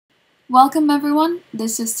Welcome everyone,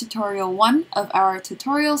 this is tutorial 1 of our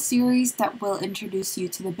tutorial series that will introduce you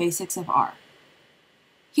to the basics of R.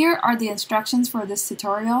 Here are the instructions for this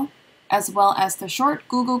tutorial, as well as the short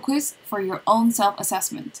Google quiz for your own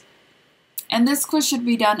self-assessment. And this quiz should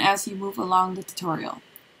be done as you move along the tutorial,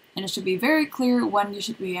 and it should be very clear when you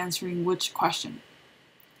should be answering which question.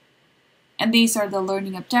 And these are the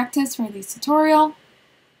learning objectives for this tutorial.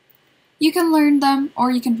 You can learn them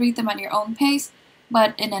or you can read them at your own pace.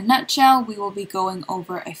 But in a nutshell, we will be going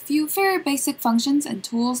over a few very basic functions and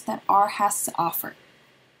tools that R has to offer.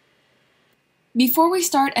 Before we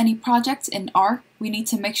start any projects in R, we need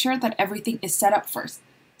to make sure that everything is set up first.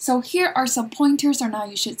 So here are some pointers on how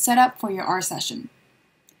you should set up for your R session.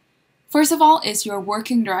 First of all is your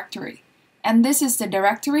working directory. And this is the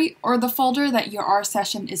directory or the folder that your R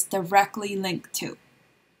session is directly linked to.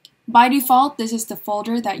 By default, this is the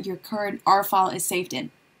folder that your current R file is saved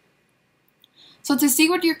in. So to see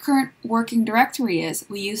what your current working directory is,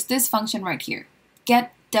 we use this function right here,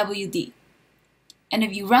 getWD. And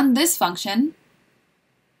if you run this function,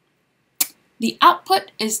 the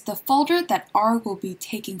output is the folder that R will be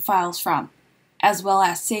taking files from, as well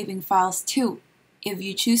as saving files to, if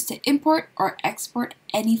you choose to import or export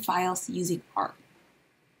any files using R.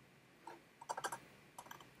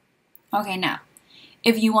 Okay, now,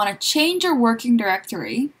 if you want to change your working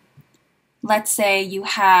directory, let's say you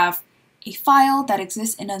have a file that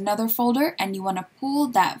exists in another folder and you want to pull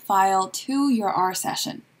that file to your R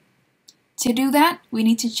session. To do that, we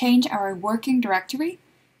need to change our working directory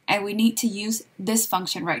and we need to use this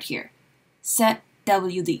function right here,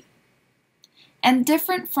 setWD. And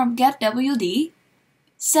different from getWD,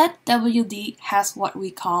 setWD has what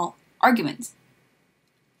we call arguments.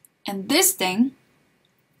 And this thing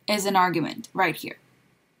is an argument right here.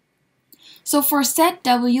 So for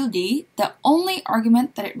setWD, the only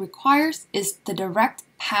argument that it requires is the direct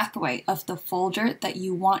pathway of the folder that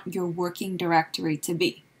you want your working directory to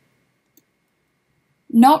be.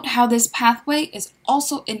 Note how this pathway is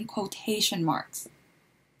also in quotation marks.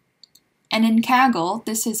 And in Kaggle,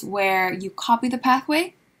 this is where you copy the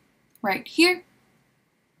pathway right here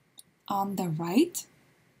on the right.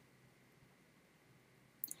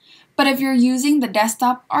 But if you're using the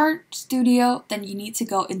desktop R Studio, then you need to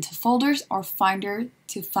go into Folders or Finder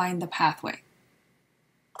to find the pathway.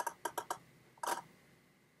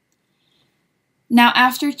 Now,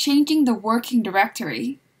 after changing the working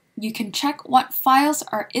directory, you can check what files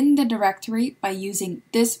are in the directory by using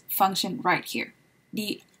this function right here,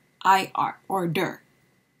 dir or dir.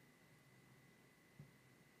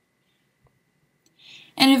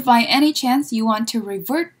 And if by any chance you want to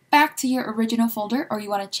revert back to your original folder or you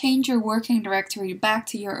want to change your working directory back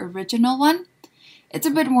to your original one, it's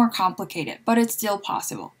a bit more complicated, but it's still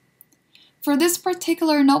possible. For this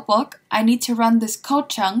particular notebook, I need to run this code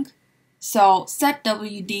chunk, so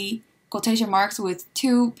setWD quotation marks with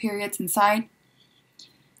 2 periods inside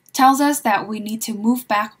tells us that we need to move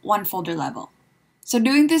back 1 folder level. So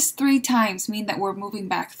doing this 3 times means that we're moving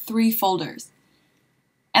back 3 folders.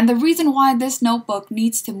 And the reason why this notebook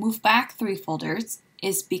needs to move back 3 folders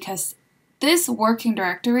is because this working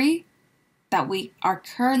directory that we are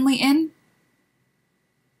currently in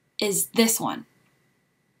is this one.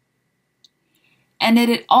 And it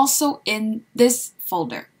is also in this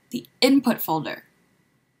folder, the input folder.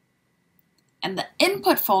 And the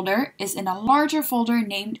input folder is in a larger folder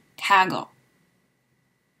named Kaggle.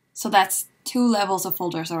 So that's 2 levels of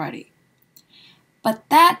folders already. But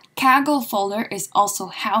that Kaggle folder is also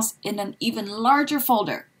housed in an even larger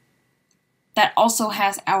folder that also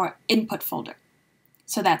has our input folder.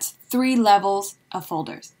 So that's 3 levels of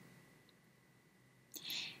folders.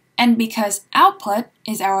 And because output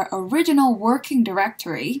is our original working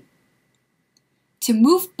directory, to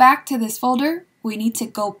move back to this folder, we need to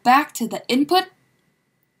go back to the input,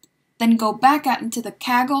 then go back out into the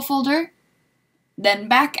Kaggle folder, then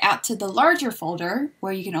back out to the larger folder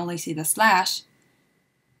where you can only see the slash,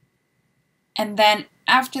 and then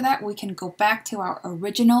after that we can go back to our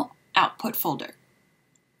original output folder.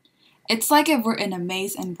 It's like if we're in a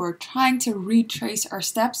maze and we're trying to retrace our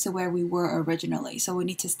steps to where we were originally. So we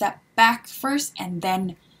need to step back first and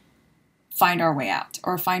then find our way out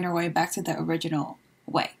or find our way back to the original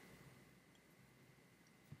way.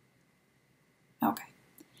 Okay.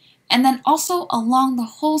 And then also along the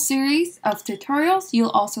whole series of tutorials,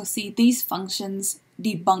 you'll also see these functions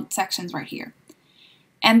debunked sections right here.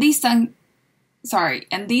 And these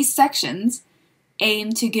sections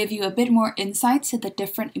aim to give you a bit more insight to the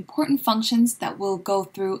different important functions that we'll go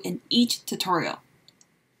through in each tutorial.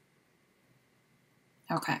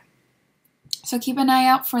 Okay, So keep an eye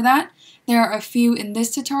out for that. There are a few in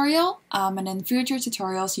this tutorial, and in future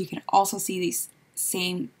tutorials you can also see these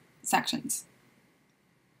same sections.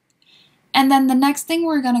 And then the next thing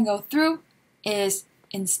we're going to go through is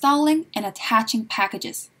installing and attaching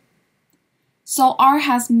packages. So R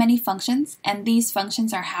has many functions, and these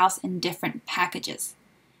functions are housed in different packages.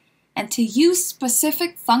 And to use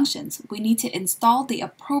specific functions, we need to install the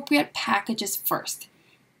appropriate packages first.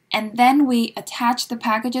 And then we attach the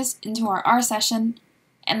packages into our R session,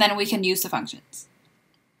 and then we can use the functions.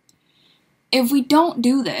 If we don't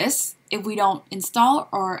do this, if we don't install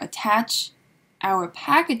or attach our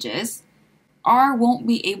packages, R won't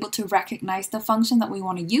be able to recognize the function that we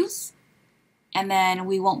want to use, and then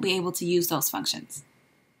we won't be able to use those functions.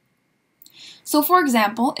 So for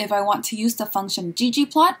example, if I want to use the function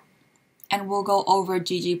ggplot, and we'll go over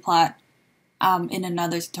ggplot in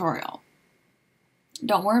another tutorial.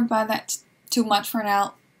 Don't worry about that too much for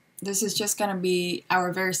now. This is just going to be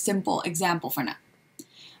our very simple example for now.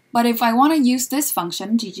 But if I want to use this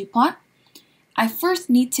function, ggplot, I first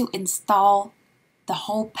need to install the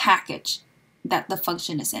whole package that the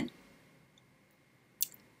function is in.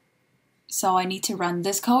 So I need to run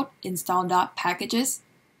this code, install.packages,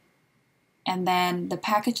 and then the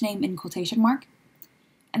package name in quotation mark.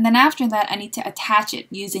 And then after that, I need to attach it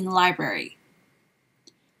using library.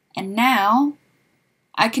 And now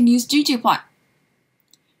I can use ggplot.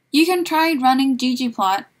 You can try running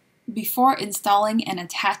ggplot before installing and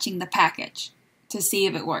attaching the package to see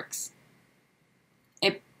if it works.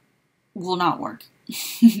 It will not work.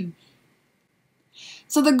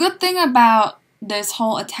 So the good thing about this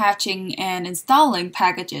whole attaching and installing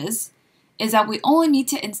packages is that we only need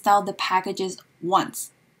to install the packages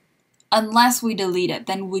once. Unless we delete it,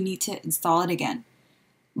 then we need to install it again.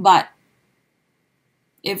 But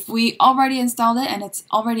if we already installed it and it's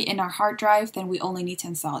already in our hard drive, then we only need to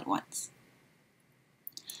install it once.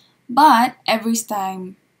 But every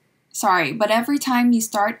time you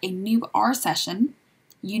start a new R session,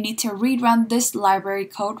 you need to rerun this library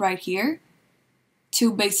code right here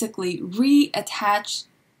to basically reattach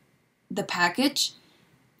the package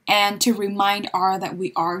and to remind R that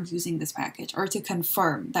we are using this package, or to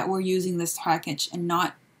confirm that we're using this package and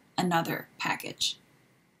not another package.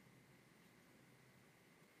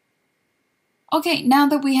 Okay, now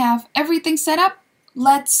that we have everything set up,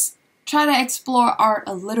 let's try to explore R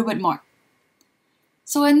a little bit more.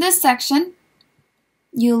 So in this section,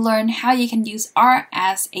 you'll learn how you can use R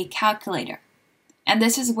as a calculator. And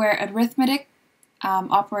this is where arithmetic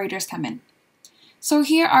operators come in. So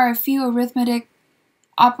here are a few arithmetic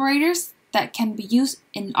operators that can be used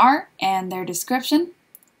in R and their description.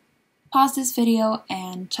 Pause this video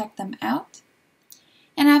and check them out.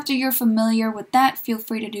 And after you're familiar with that, feel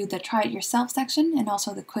free to do the try it yourself section and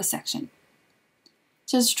also the quiz section.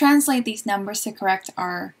 Just translate these numbers to correct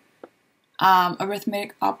our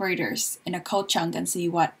arithmetic operators in a code chunk and see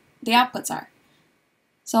what the outputs are.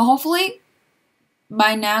 So hopefully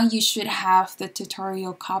by now you should have the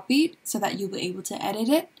tutorial copied so that you'll be able to edit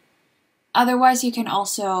it. Otherwise, you can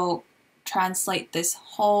also translate this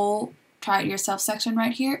whole try it yourself section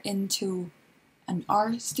right here into an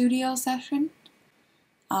R Studio session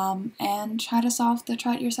and try to solve the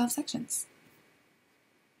try it yourself sections.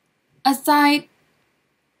 Aside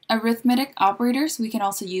arithmetic operators, we can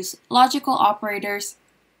also use logical operators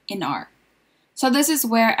in R. So this is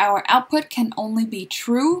where our output can only be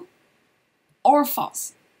true or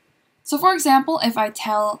false. So for example, if I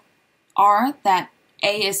tell R that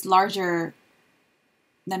A is larger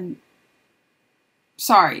than,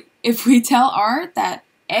 if we tell R that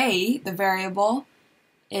A, the variable,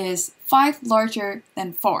 is 5 larger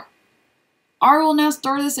than 4, R will now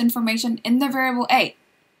store this information in the variable A.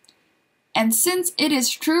 And since it is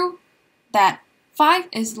true that 5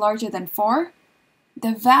 is larger than 4,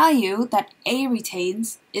 the value that A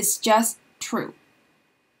retains is just true.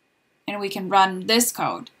 And we can run this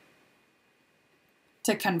code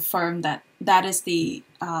to confirm that that is the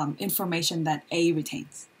information that A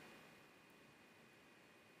retains.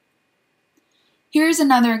 Here's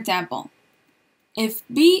another example. If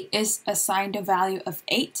B is assigned a value of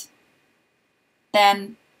 8,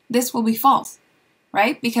 then this will be false,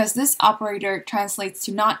 right? Because this operator translates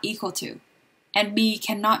to not equal to, and B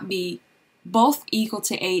cannot be both equal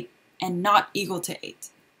to 8 and not equal to 8.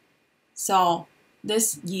 So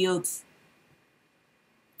this yields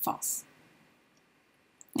false.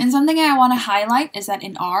 And something I want to highlight is that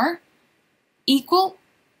in R, equal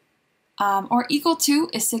or equal to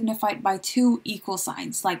is signified by two equal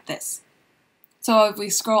signs like this. So if we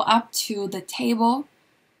scroll up to the table,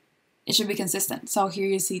 it should be consistent. So here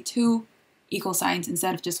you see two equal signs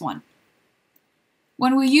instead of just one.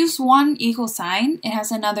 When we use one equal sign, it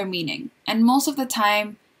has another meaning. And most of the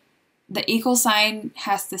time, the equal sign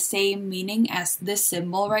has the same meaning as this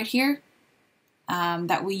symbol right here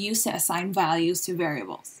that we use to assign values to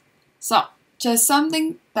variables. So, just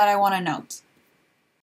something that I want to note.